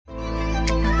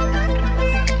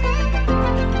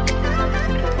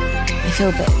I feel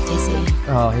a bit dizzy.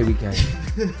 Oh, here we go.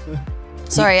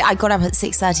 Sorry, I got up at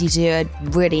 6:30 to do a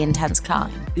really intense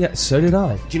climb. Yeah, so did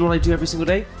I. Do you know what I do every single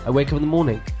day? I wake up in the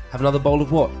morning, have another bowl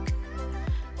of what?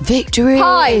 Victory!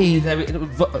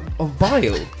 Of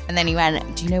bile. And then he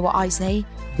went, do you know what I say?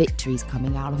 Victory's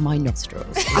coming out of my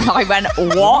nostrils. And I went,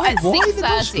 what? At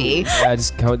 6:30?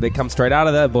 Yeah, they come straight out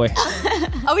of there, boy.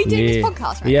 Are we doing this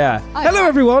podcast right Yeah. now? Hello,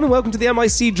 everyone, and welcome to the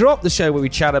MIC Drop, the show where we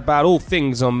chat about all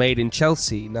things on Made in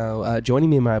Chelsea. Now, joining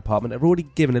me in my apartment, I've already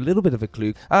given a little bit of a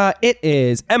clue. It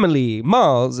is Emily,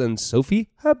 Miles, and Sophie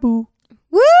Habu.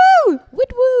 Woo!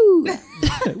 Wit woo!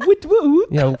 Wit woo.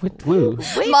 Yeah, wit woo.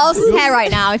 Miles' hair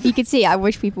right now, if you could see, I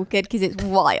wish people could because it's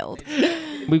wild.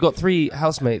 We've got 3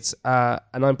 housemates, and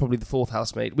I'm probably the 4th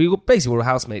housemate. We're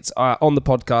housemates on the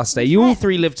podcast today. You all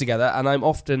 3 live together, and I'm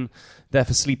often there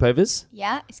for sleepovers.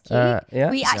 Yeah, it's cute. Yeah,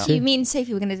 We actually, me and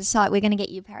Sophie were going to decide we're going to get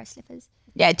you a pair of slippers.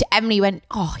 Yeah, Emily went,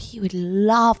 oh, he would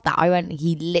love that. I went,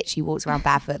 he literally walks around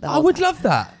barefoot the whole I would time. love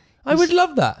that. I would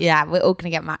love that. Yeah, we're all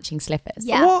going to get matching slippers.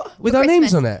 Yeah. What? With For our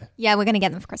names Christmas. on it? Yeah, we're going to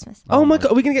get them for Christmas. Oh my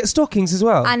God, are we going to get stockings as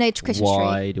well? And a Christmas tree.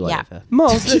 Why do I Yeah. ever?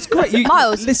 Miles, that's great.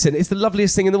 Miles. Listen, it's the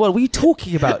loveliest thing in the world. What are you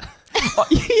talking about?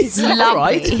 It's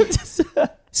lovely.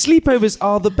 Sleepovers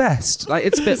are the best. Like,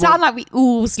 it's a bit It sounds like we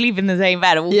all sleep in the same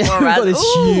bed. All Yeah, four of we've us. got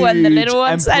this Ooh, and the huge little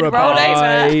one said, emperor roll bed.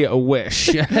 over. I wish.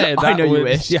 I know you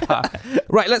wish. Yeah.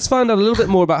 Right, let's find out a little bit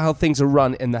more about how things are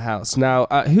run in the house. Now,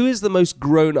 who is the most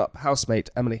grown-up housemate,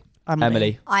 Emily?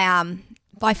 Emily. I am,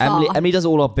 by far. Emily does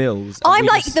all our bills. and I'm we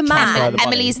like just the man. transfer the money.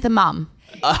 Emily's the mum.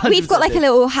 We've got like a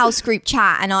little house group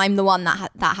chat, and I'm the one that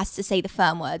has to say the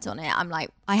firm words on it. I'm like,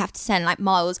 I have to send like,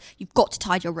 Miles, you've got to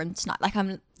tidy your room tonight. Like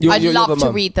I'd you're love the to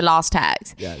mum. read the last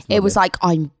text. Yeah, it's It was lovely. like,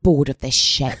 I'm bored of this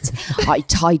shit. I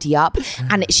tidy up.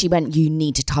 And she went, you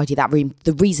need to tidy that room.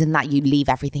 The reason that you leave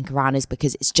everything around is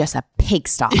because it's just a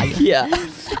pigsty. Yeah.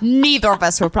 Neither of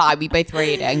us reply. We both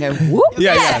read it and go, whoop.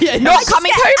 Yeah. Not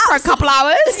coming home for a couple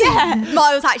hours. yeah,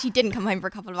 Miles actually didn't come home for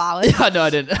a couple of hours. No, I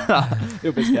didn't.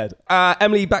 You'll be scared.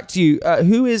 Emily, back to you.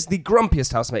 Who is the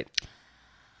grumpiest housemate?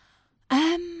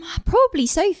 Probably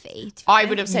Sophie. to be I honest.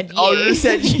 would have said you. I would have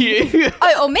said you.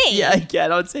 Oh, or me? Yeah,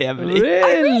 again, I would say Emily.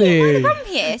 Really?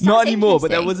 Here, Not anymore,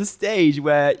 but there was a stage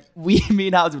where me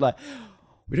and Alex were like,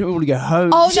 we don't want to go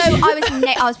home. Oh no,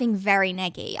 I was being very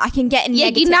neggy. I can get in Yeah,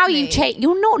 negative now mood. you change.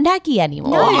 You're not naggy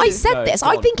anymore. No. I said No, this. go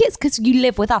I on. think it's because you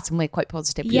live with us and we're quite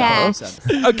positive people. Yeah.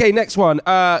 Okay, next one.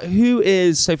 Who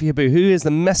is Sophie Habu? Who is the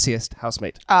messiest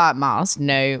housemate? Mars,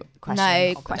 no question.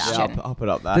 No of question. that. Yeah, I'll put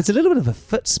up that. There's a little bit of a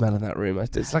foot smell in that room.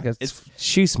 It's like a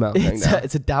shoe smell going It's down.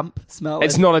 a damp smell.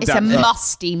 It's not a It's a damp thing.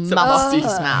 musty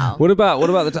smell. What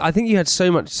about I think you had so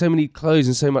many clothes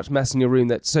and so much mess in your room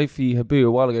that Sophie Habu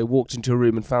a while ago walked into a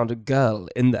room and found a girl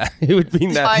in there who had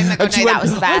been there. Oh my God, And she no, that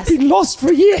was the I've best. been lost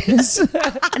for years. No,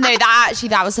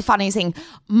 that was the funniest thing.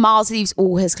 Mars leaves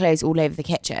all his clothes all over the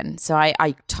kitchen. So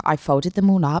I folded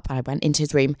them all up. I went into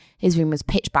his room. His room was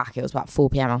pitch black. It was about 4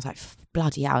 p.m. I was like,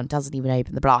 bloody hell, and doesn't even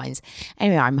open the blinds.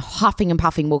 Anyway, I'm huffing and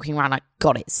puffing, walking around like,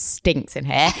 God, it stinks in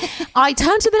here. I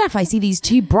turn to the left. I see these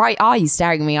 2 bright eyes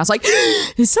staring at me. I was like,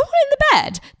 there's someone in the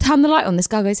bed. Turn the light on. This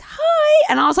guy goes, hi.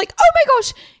 And I was like, oh my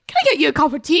gosh, can I get you a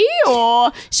cup of tea?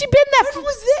 Or she'd been there. What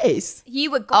was this?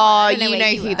 You were gone. Oh, I don't you where know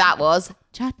you who were. that was.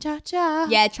 Cha-cha-cha.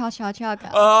 Yeah, cha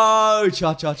girl. Oh,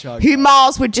 cha. Who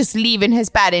Mars would just leave in his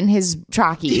bed in his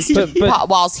trackies but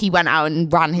whilst he went out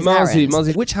and ran his errands.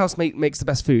 Marzi, which housemate makes the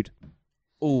best food?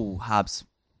 Oh, Habs.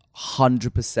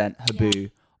 100% Habu.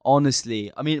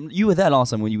 Honestly. I mean, you were there last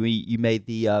time when you made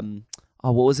the,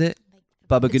 what was it?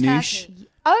 Baba Ganoush.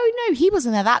 Oh no, he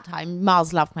wasn't there that time.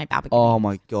 Mars loved my barbecue. Oh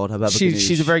my God, her Baba Ganoush.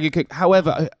 She's a very good cook.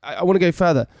 However, I want to go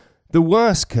further. The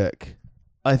worst cook,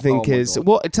 I think, Oh my is... God.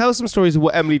 What? Tell us some stories of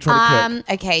what Emily tried to cook.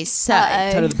 Okay, so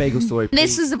Tell her the bagel story, please.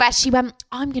 this was the best. She went,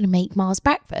 I'm going to make Mars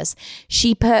breakfast.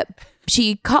 She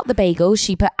cut the bagel,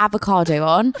 she put avocado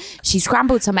on, she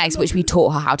scrambled some eggs, which we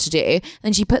taught her how to do.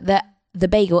 Then she put the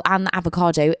bagel and the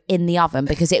avocado in the oven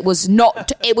because it was not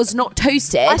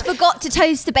toasted. I forgot to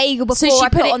toast the bagel before So she I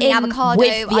put put on it the in avocado.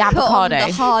 with the I put on avocado.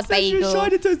 the hard She was bagel. trying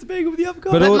to toast the bagel with the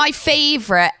avocado. But But my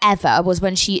favourite ever was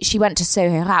when she went to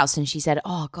Soho House and she said,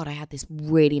 oh God, I had this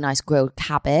really nice grilled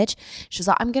cabbage. She was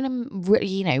like, I'm going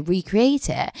to, recreate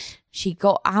it. She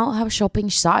got out her shopping,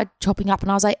 she started chopping up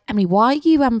and I was like, Emily, why are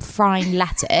you frying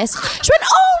lettuce? She went,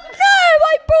 oh no,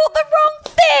 I brought the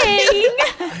wrong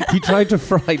thing. You tried to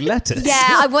fry lettuce?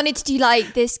 Yeah, I wanted to do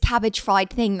like this cabbage fried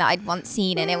thing that I'd once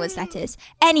seen and it was lettuce.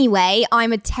 Anyway,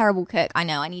 I'm a terrible cook. I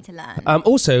know, I need to learn.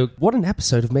 Also, what an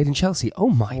episode of Made in Chelsea. Oh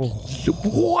my.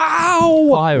 Wow.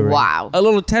 Firing. Wow. A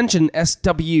lot of tension,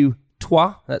 SW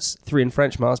toi. That's 3 in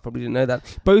French. Miles probably didn't know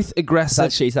that. Both aggressive.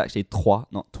 It's actually trois,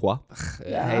 not toi.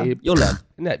 Hey, You'll learn.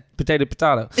 No, potato.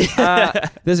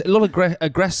 There's a lot of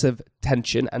aggressive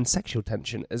tension and sexual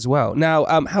tension as well. Now,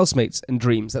 housemates and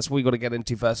dreams. That's what we got to get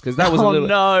into first because that was a little.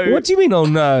 No. What do you mean? Oh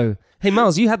no! Hey,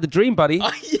 Miles, you had the dream, buddy.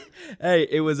 Hey,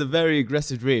 it was a very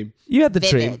aggressive dream. You had the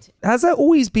dream. Vivid. Has there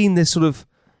always been this sort of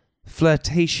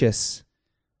flirtatious,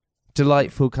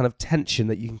 delightful kind of tension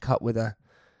that you can cut with a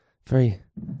very...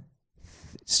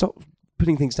 Stop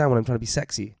putting things down when I'm trying to be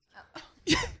sexy.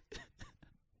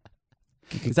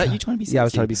 Is that you trying to be sexy? Yeah, I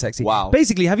was trying to be sexy. Wow.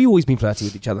 Basically, have you always been flirty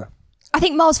with each other? I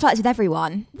think Miles flirts with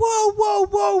everyone.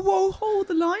 Whoa. Hold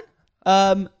the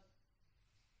line.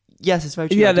 Yes, it's very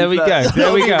true. Yeah, I do there we flirt. go.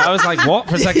 There we go. I was like, what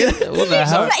for a second? What the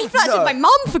hell? He flirts with my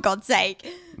mum, for God's sake.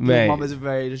 Your Mate, mum is a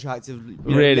very attractive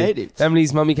really? lady.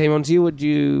 Emily's mummy came on to you, would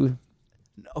you...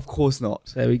 Of course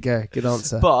not. There we go. Good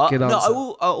answer. But Good no, answer.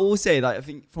 I will say that I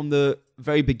think from the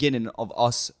very beginning of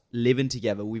us living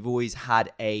together, we've always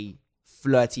had a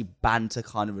flirty banter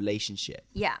kind of relationship.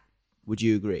 Yeah. Would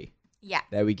you agree? Yeah.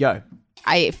 There we go.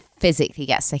 I physically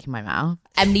get sick in my mouth.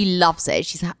 Emily loves it.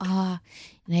 She's like,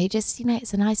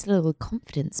 it's a nice little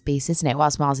confidence boost, isn't it?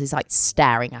 Whilst Miles is like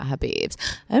staring at her boobs.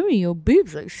 Emily, your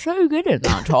boobs look so good in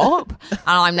that top. And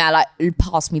I'm there like,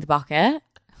 pass me the bucket.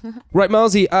 Right,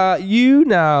 Milesy, you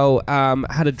now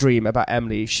had a dream about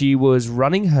Emily. She was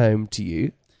running home to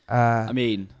you. I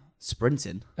mean,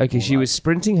 sprinting. Okay, she was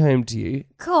sprinting home to you.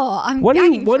 Cool. I'm Why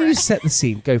gagging don't for you it. set the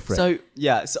scene? Go for it. So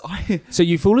yeah, so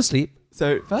You fall asleep.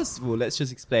 So first of all, let's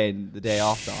just explain the day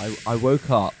after. I woke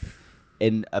up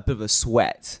in a bit of a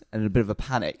sweat and a bit of a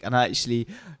panic, and I actually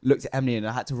looked at Emily and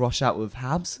I had to rush out with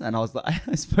Habs, and I was like,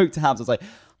 I spoke to Habs. I was like,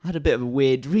 I had a bit of a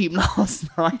weird dream last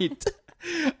night.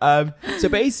 So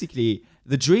basically,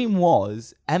 the dream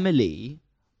was Emily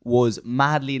was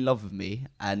madly in love with me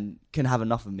and couldn't have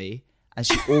enough of me, and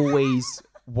she always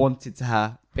wanted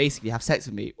to basically have sex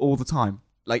with me all the time,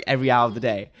 like every hour of the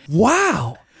day.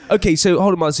 Wow. Okay, so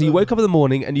hold on, Miles. So you woke up in the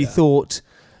morning and you thought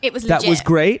It was that legit. was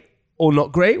great or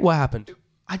not great? What happened?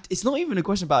 It's not even a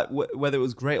question about whether it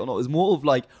was great or not. It was more of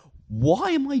like, why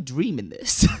am I dreaming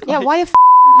this? Yeah, Like, why the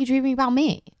aren't you dreaming about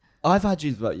me? I've had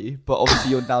dreams about you, but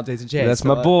obviously you're now dating James. That's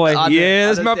so my boy. I Yeah,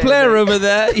 that's my understand player that. over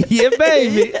there. Yeah,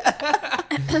 baby.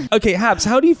 Okay, Habs,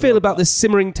 how do you feel about this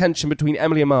simmering tension between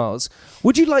Emily and Miles?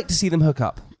 Would you like to see them hook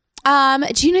up?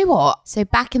 Do you know what? So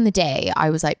back in the day, I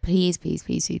was like, please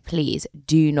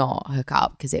do not hook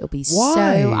up because it'll be Why?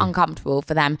 so uncomfortable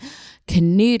for them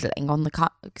canoodling on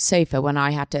the sofa when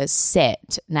I had to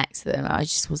sit next to them. I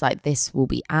just was like, this will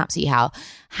be absolute hell.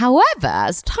 However,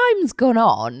 as time's gone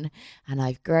on and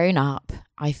I've grown up,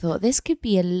 I thought this could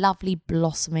be a lovely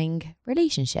blossoming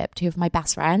relationship. 2 of my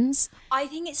best friends. I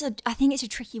think it's a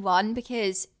tricky one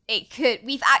because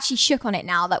we've actually shook on it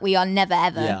now that we are never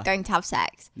ever going to have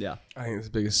sex. Yeah. I think it's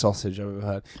the biggest sausage I've ever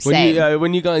heard. Same.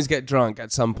 When you guys get drunk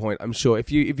at some point, I'm sure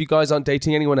if you guys aren't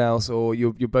dating anyone else or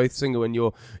you're both single and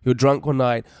you're drunk one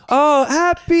night, oh,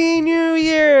 Happy New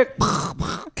Year,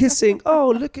 kissing.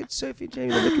 Oh, look at Sophie and Jamie,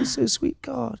 they're looking so sweet.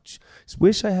 God, just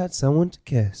wish I had someone to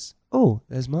kiss. Oh,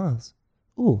 there's Miles.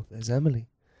 Oh, there's Emily.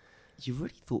 You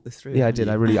really thought this through. Yeah, I did.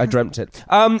 I dreamt it.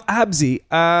 Habsy,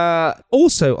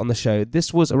 also on the show,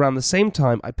 this was around the same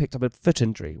time I picked up a foot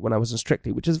injury when I was in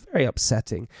Strictly, which is very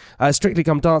upsetting. Strictly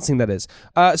Come Dancing, that is.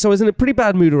 So I was in a pretty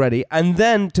bad mood already. And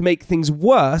then to make things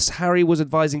worse, Harry was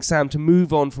advising Sam to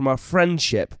move on from our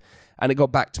friendship. And it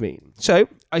got back to me. So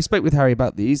I spoke with Harry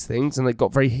about these things and it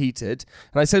got very heated.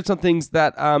 And I said some things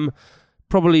that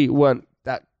probably weren't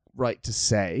that right to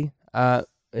say.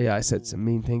 Yeah, I said some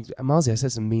mean things. Marzi, I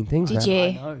said some mean things. Did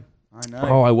man. you? I know.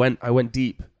 Oh, I went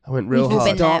deep. I went real We've all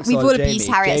hard. been there. We've all abused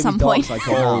Harry at some point.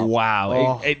 Oh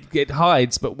wow! Oh. It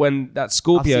hides, but when that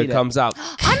Scorpio I've seen it. comes out,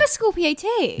 I'm a Scorpio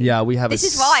too. yeah, we have This a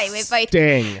is why we're both-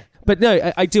 sting. But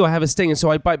no, I do. I have a sting, and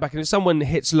so I bite back. And if someone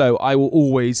hits low, I will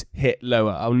always hit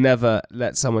lower. I'll never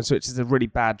let someone switch. It's a really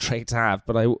bad trait to have,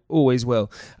 but I always will.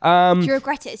 Do you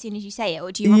regret it as soon as you say it,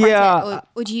 or do you regret Yeah. it,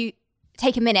 or do you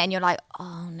take a minute and you're like,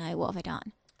 oh no, what have I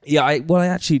done? Yeah, I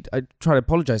tried to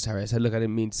apologise to Harry. I said, look, I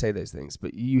didn't mean to say those things,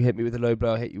 but you hit me with a low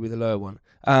blow, I hit you with a lower one.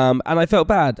 And I felt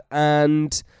bad.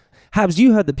 And Habs,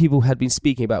 you heard that people had been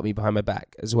speaking about me behind my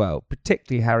back as well,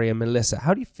 particularly Harry and Melissa.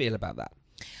 How do you feel about that?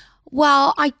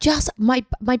 Well, I just my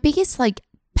biggest like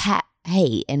pet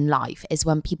hate in life is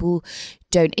when people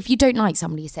don't, if you don't like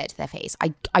somebody, say it to their face.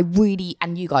 I really,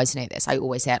 and you guys know this, I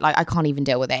always say it, like I can't even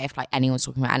deal with it if like anyone's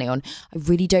talking about anyone. I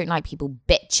really don't like people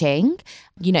bitching,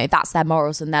 you know, that's their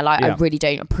morals and they're like, I really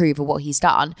don't approve of what he's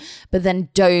done, but then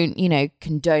don't, you know,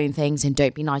 condone things and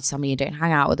don't be nice to somebody and don't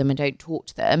hang out with them and don't talk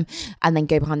to them and then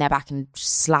go behind their back and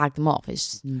slag them off. It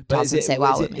just doesn't sit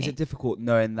well with me. Is it difficult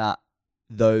knowing that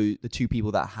though the two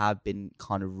people that have been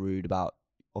kind of rude about,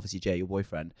 obviously Jay, your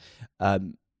boyfriend,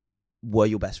 were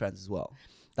your best friends as well?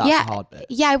 That's the hard bit.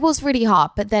 Yeah, it was really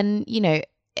hard. But then, you know,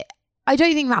 I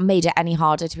don't think that made it any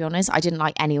harder, to be honest. I didn't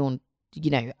like anyone,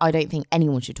 you know, I don't think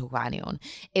anyone should talk about anyone.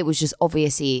 It was just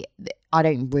obviously, I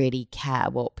don't really care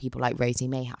what people like Rosie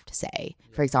May have to say,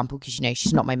 for example, because, you know,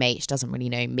 she's not my mate. She doesn't really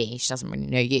know me. She doesn't really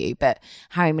know you. But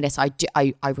Harry and Melissa,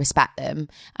 I respect them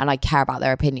and I care about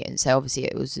their opinions. So obviously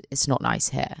it's not nice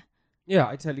here. Yeah,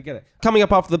 I totally get it. Coming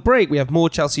up after the break, we have more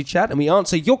Chelsea chat and we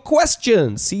answer your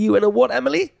questions. See you in a what,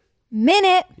 Emily?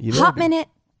 Minute. You Hot know, minute.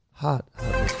 Hot.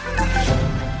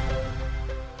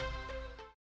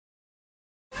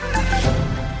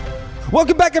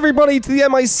 Welcome back, everybody, to the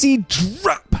MIC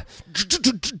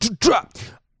drop.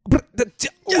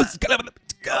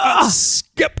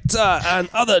 Skepta and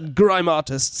other grime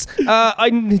artists.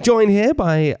 I'm joined here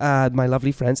by my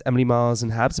lovely friends Emily, Mars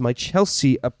and Habs in my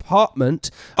Chelsea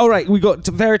apartment. All right, we got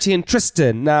Verity and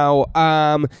Tristan. Now,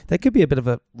 there could be a bit of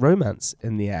a romance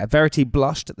in the air. Verity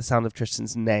blushed at the sound of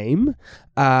Tristan's name.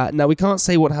 Now, we can't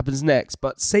say what happens next,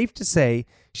 but safe to say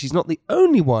she's not the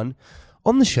only one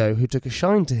on the show who took a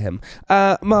shine to him.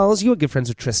 Miles, you are good friends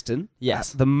with Tristan.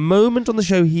 Yes. At the moment on the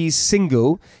show he's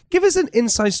single. Give us an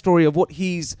inside story of what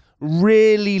he's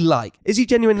really like. Is he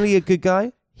genuinely a good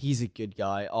guy? He's a good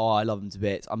guy. Oh, I love him to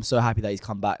bits. I'm so happy that he's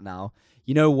come back now.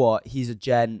 You know what? He's a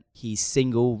gent. He's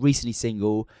single, recently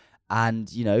single, and,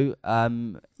 you know...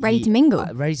 Ready to mingle.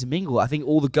 Ready to mingle. I think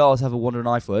all the girls have a wandering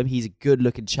eye for him. He's a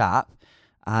good-looking chap.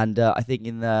 And I think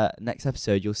in the next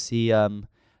episode, you'll see...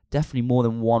 definitely more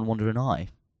than one wandering eye.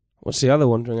 What's the other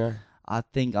wandering eye? I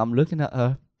think I'm looking at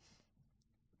her.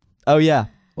 Oh, yeah.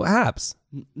 What Habs?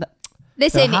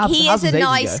 Listen, Habs- he Habs is was a ages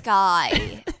nice ago.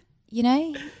 guy. You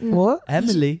know? What?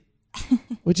 Emily.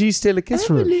 Would you steal a kiss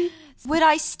from him? Would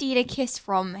I steal a kiss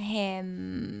from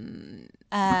him?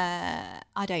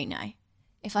 I don't know.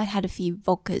 If I'd had a few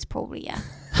vodkas, probably, yeah.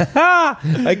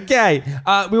 Okay.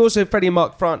 We also have Freddie and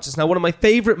Mark Francis. Now, one of my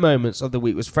favourite moments of the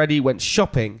week was Freddie went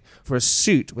shopping for a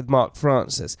suit with Mark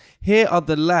Francis. Here are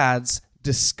the lads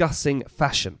discussing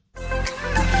fashion.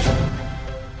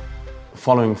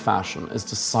 Following fashion is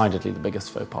decidedly the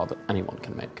biggest faux pas that anyone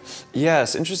can make.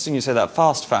 Yes, interesting you say that.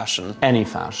 Fast fashion. Any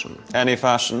fashion. Any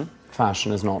fashion.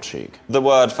 Fashion is not chic. The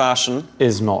word fashion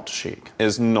Is not chic.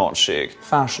 is not chic.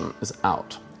 Fashion is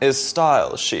out. Is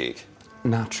style chic?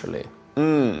 Naturally.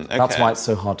 Okay. That's why it's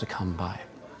so hard to come by.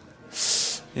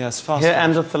 Yes, fast Here fashion.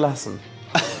 endeth the lesson.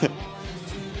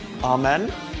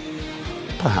 Amen?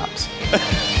 Perhaps.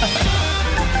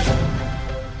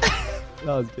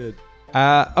 That was good.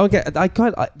 Okay,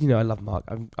 I love Mark.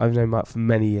 I've known Mark for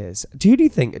many years. Who do you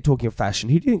think, talking of fashion,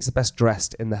 who do you think is the best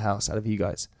dressed in the house out of you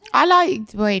guys? I like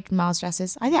the way Miles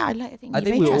dresses. I think I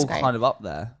think we're all kind of up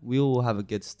there. We all have a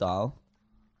good style.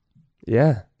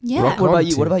 Yeah. Yeah. Rock What on, about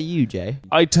you? team. What about you, Jay?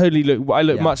 I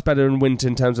look Yeah. much better in winter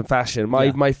in terms of fashion. My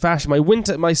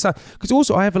winter, because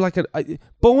also I have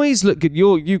boys look good.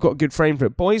 You've got a good frame for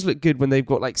it. Boys look good when they've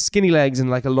got like skinny legs and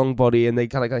like a long body, and they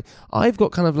kind of I've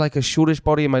got kind of like a shortish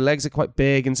body and my legs are quite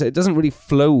big, and so it doesn't really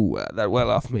flow that well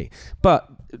off me. But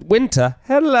winter,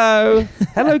 hello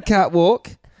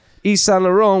catwalk. Yves Saint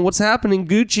Laurent, what's happening?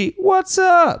 Gucci, what's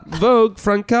up? Vogue,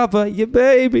 front cover, your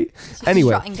baby.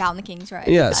 Anyway. Strutting down the King's Road.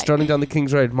 Yeah, like. strutting down the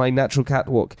King's Road, my natural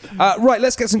catwalk. Right,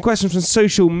 let's get some questions from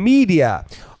social media.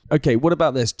 Okay, what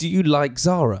about this? Do you like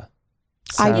Zara?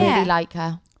 I Sam? really Yeah. like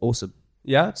her. Awesome.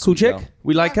 Yeah, cool Sweet chick? girl.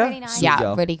 We like Yeah, her? really nice. Yeah,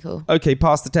 girl. really cool. Okay,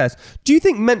 pass the test. Do you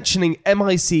think mentioning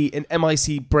MIC in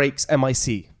MIC breaks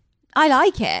MIC? I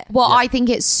like it. Well, I think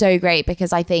it's so great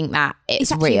because I think that it's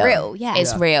actually real. real, yeah.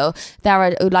 It's real. There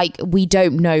are we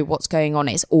don't know what's going on.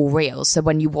 It's all real. So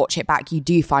when you watch it back, you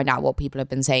do find out what people have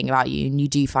been saying about you, and you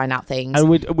do find out things. And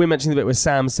we're mentioning the bit where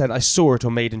Sam said, I saw it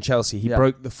on Made in Chelsea. He Yeah.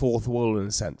 broke the fourth wall in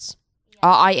a sense. It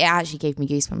actually gave me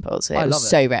goosebumps. So I it was love it.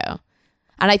 so real.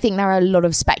 And I think there are a lot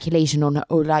of speculation on,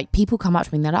 or like people come up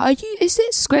to me and they're like, is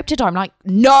it scripted? I'm like,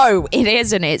 no, it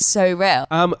isn't. It's so real.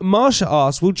 Marsha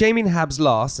asked, will Jamie and Habs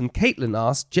last? And Caitlin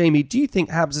asked, Jamie, do you think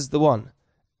Habs is the one?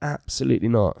 Absolutely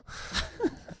not.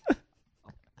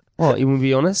 What, you want to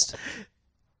be honest?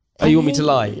 Oh, you want me to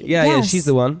lie? Yeah, Yes. she's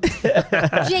the one.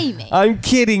 Jamie. I'm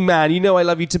kidding, man. You know I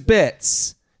love you to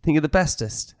bits. Think you're the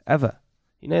bestest ever.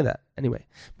 You know that. Anyway,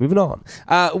 moving on.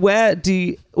 Do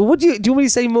you want me to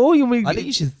say more? I think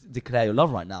you should declare your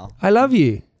love right now. I love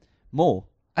you. More.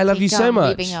 I love you Keep so going,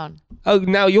 much. Moving on. Oh,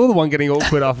 now you're the one getting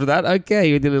awkward after that.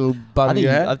 Okay, with your little bun in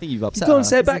your hair. I think you've upset Go on, her.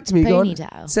 say it back to me. Go on.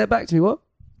 Ponytail. Say it back to me. What?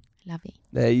 Love you.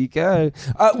 There you go.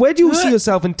 Where do you all see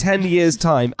yourself in 10 years'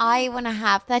 time? I want to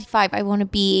have 35. I want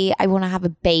to have a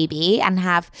baby and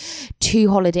have 2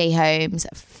 holiday homes,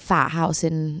 a fat house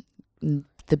in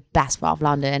the best part of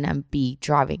London, and be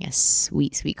driving a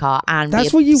sweet, sweet car. And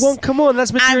That's what you want. Come on,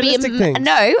 that's materialistic thing.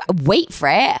 No, wait for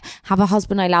it. Have a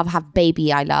husband I love, have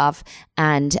baby I love,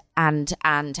 and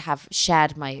have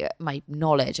shared my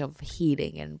knowledge of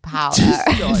healing and power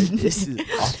This is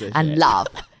utter and shit. love.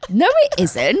 No, it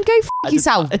isn't. Go f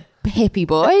yourself, hippie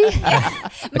boy.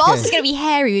 Miles is going to be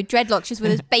hairy with dreadlocks just with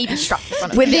his baby strapped in front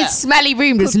of him. With his smelly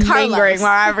room just With lingering Carlos.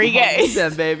 wherever he goes. Yeah,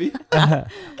 baby.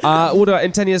 What do I,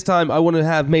 in 10 years' time, I want to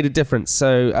have made a difference.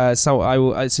 So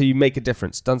so you make a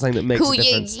difference. Done something that makes Cool, a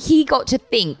difference. he got to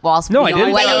think whilst No, we I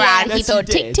didn't. went Yeah, around. yes, He thought,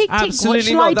 you tick, did. tick, tick. What Absolutely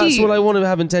shall not. I do? That's what I want to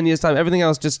have in 10 years' time. Everything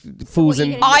else just falls What are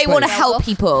in. you gonna I do? want to Well, help well.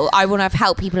 people. I want to have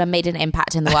helped people and made an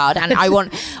impact in the world. And I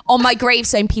want on my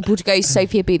gravestone people to go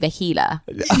Sophia Boo the healer.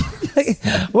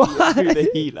 What? The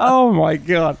healer. Oh my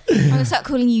god! I'm going to start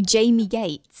calling you Jamie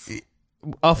Gates.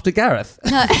 After Gareth,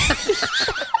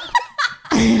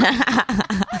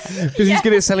 because he's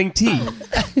good at selling tea.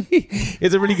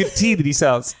 It's a really good tea that he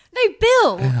sells. No,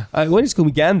 Bill. Why don't you just call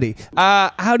me Gandhi?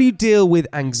 How do you deal with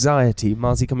anxiety,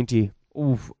 Marzi? Coming to you.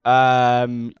 Oof.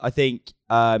 I think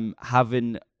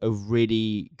having a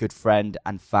really good friend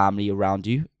and family around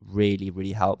you really,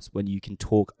 really helps when you can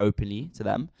talk openly to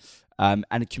them. And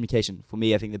communication. For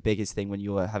me, I think the biggest thing when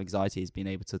you have anxiety is being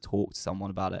able to talk to someone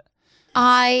about it.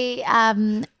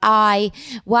 I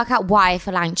work out why I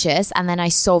feel anxious, and then I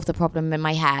solve the problem in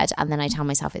my head, and then I tell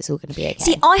myself it's all going to be okay.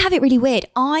 See, I have it really weird.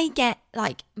 I get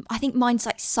like, I think mine's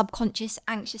like subconscious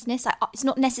anxiousness. Like, it's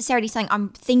not necessarily something I'm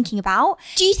thinking about.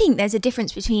 Do you think there's a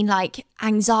difference between like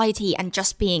anxiety and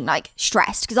just being like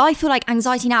stressed? Because I feel like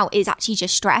anxiety now is actually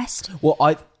just stressed. Well,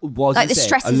 I was Like the saying,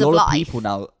 stresses a of lot of life. people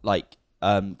now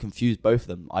confuse both of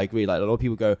them. I agree. Like a lot of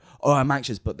people go, "Oh, I'm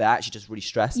anxious," but they're actually just really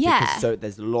stressed. Yeah. Because so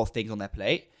there's a lot of things on their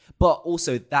plate. But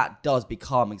also that does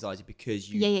become anxiety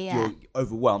because you're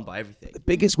overwhelmed by everything. The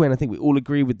biggest way, and I think we all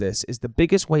agree with this, is the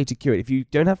biggest way to cure it. If you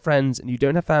don't have friends and you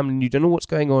don't have family and you don't know what's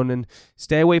going on, and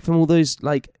stay away from all those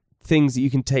like things that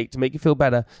you can take to make you feel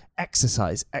better,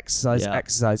 exercise. It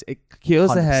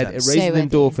cures the head, it 100%. raises So the with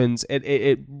you. endorphins,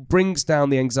 it brings down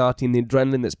the anxiety and the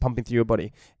adrenaline that's pumping through your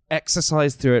body.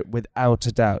 Exercise through it without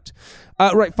a doubt.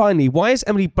 Right, finally, why is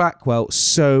Emily Blackwell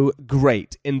so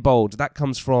great? In bold, that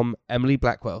comes from Emily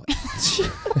Blackwell.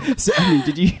 So Emily,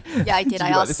 did you? Yeah, I did. Did I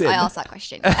you write asked this in? that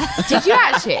question. Did you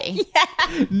actually?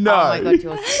 No. Oh my god,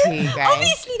 you're too great.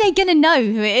 Obviously, they're gonna know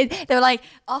who it is. They were like,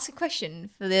 ask a question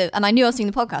and I knew I was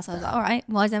doing the podcast. I was like, all right,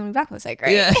 why is Emily Blackwell so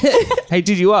great? Hey,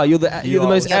 dude, you are. You're the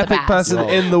most You're the epic best. person You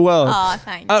are. in the world. Oh,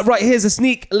 thanks. Right, here's a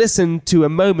sneak listen to a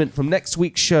moment from next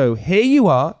week's show. Here you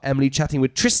are, Emily chatting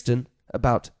with Tristan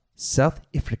about South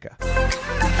Africa.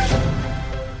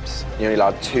 You're only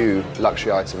allowed 2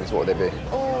 luxury items. What would they be?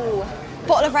 Ooh,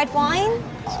 bottle of red wine.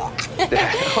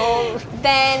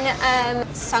 Then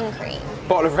sun cream.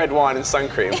 Bottle of red wine and sun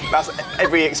cream. That's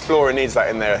every explorer needs that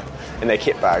in their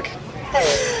kit bag.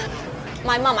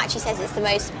 My mum actually says it's the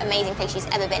most amazing place she's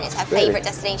ever been. It's her Really? favourite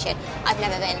destination. I've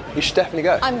never been. You should definitely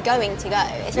go. I'm going to go.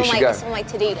 It's You on should my go. it's on my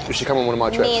to-do list. You should come on one of my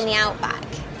trips. Me in the outback.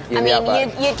 You I in the mean,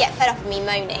 outback. you'd get fed up of me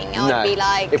moaning. No. I'd be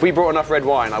like, If we brought enough red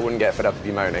wine, I wouldn't get fed up of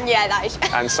you moaning. yeah, that is.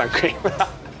 And sun cream.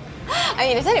 I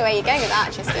mean, there's only way you're going with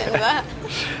that, Tristan.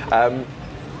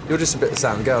 But You're just a bit of a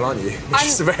Sam girl, aren't you? You're I'm-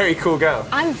 just a very cool girl.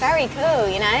 I'm very cool,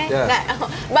 you know. Yeah. No,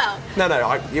 well, No,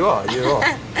 you are. You are.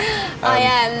 I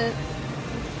am.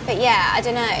 But yeah, I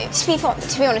don't know.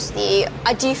 To be honest with you,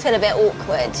 I do feel a bit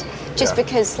awkward, just Yeah.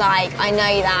 because like I know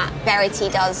that Verity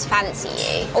does fancy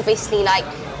you. Obviously, like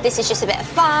this is just a bit of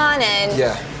fun and.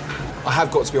 Yeah. I have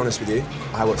got to be honest with you.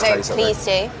 I have got to tell So you something. please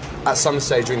do. At some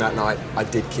stage during that night, I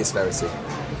did kiss Verity.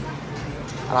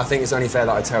 And I think it's only fair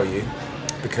that I tell you,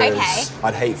 because Okay.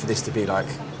 I'd hate for this to be like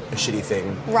a shitty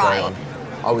thing Right. going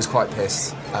on. I was quite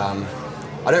pissed. I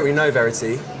don't really know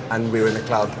Verity, and we were in the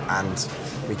club and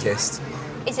we kissed.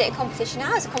 Is it a competition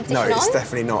now? Is a competition No, on? it's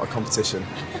definitely not a competition.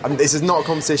 This is not a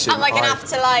competition. Am I gonna have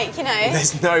to like, you know?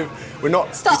 There's no. We're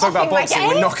not. Start we talk about upping my boxing. game?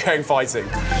 We're not going fighting.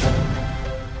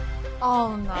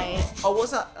 Oh no. Oh,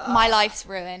 what's that? My life's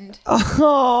ruined.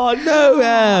 Oh, no,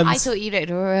 Ems. I thought you looked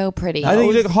real pretty. I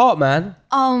think you look hot, man.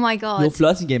 Oh my god. Your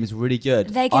flirting game is really good.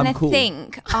 They're gonna I'm cool.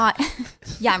 think I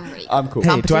Yeah, I'm really I'm cool.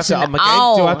 Hey, do I have to up my game?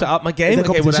 Oh. Do I have to up my game? Is there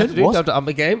Okay, what do I have to do? competition? Do I have to up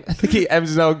my game? Look at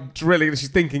Ems is now drilling. She's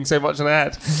thinking so much on her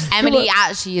head. Emily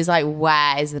actually is like,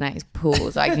 where is the next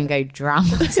pool so I can go drown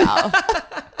myself?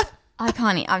 I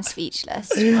can't I'm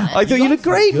speechless. I thought you looked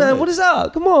great, man. What is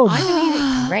up? Come on. I thought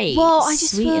you looked great. Well, I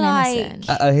just Sweet feel and like-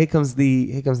 innocent. Here comes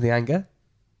the anger.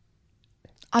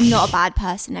 I'm not a bad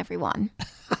person, everyone.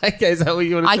 Okay, is that what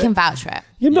you want to I say? can vouch for it.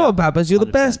 You're not a bad person. You're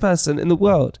the 100%. best person in the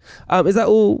world. Is that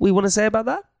all we want to say about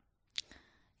that?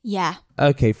 Yeah.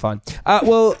 Okay, fine.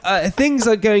 Well, things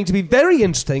are going to be very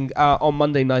interesting on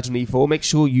Monday night on E4. Make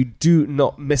sure you do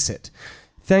not miss it.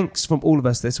 Thanks from all of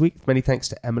us this week. Many thanks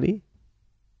to Emily.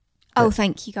 Oh,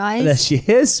 thank you guys. There she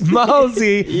is,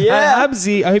 Malsey and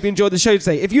Habsy. I hope you enjoyed the show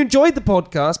today. If you enjoyed the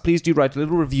podcast, please do write a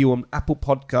little review on Apple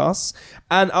Podcasts,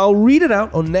 and I'll read it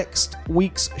out on next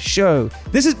week's show.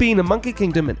 This has been a Monkey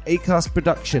Kingdom and Acast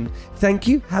production. Thank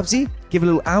you, Habsy. Give a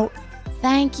little out.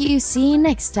 Thank you. See you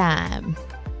next time.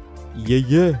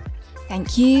 Yeah.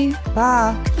 Thank you.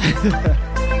 Bye.